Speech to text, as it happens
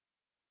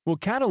Will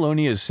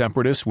Catalonia's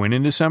Separatists win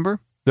in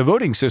December? The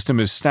voting system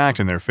is stacked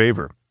in their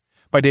favor.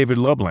 By David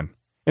Lublin,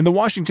 in the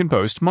Washington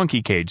Post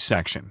Monkey Cage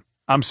section.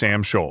 I'm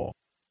Sam Scholl.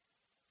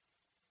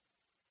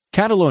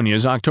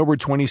 Catalonia's October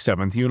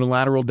 27th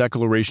unilateral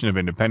declaration of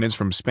independence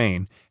from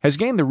Spain has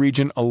gained the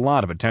region a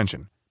lot of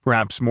attention,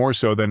 perhaps more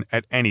so than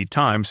at any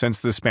time since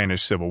the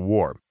Spanish Civil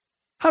War.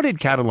 How did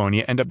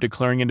Catalonia end up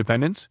declaring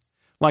independence?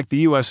 Like the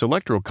U.S.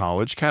 Electoral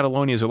College,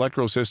 Catalonia's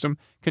electoral system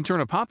can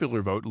turn a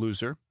popular vote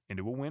loser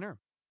into a winner.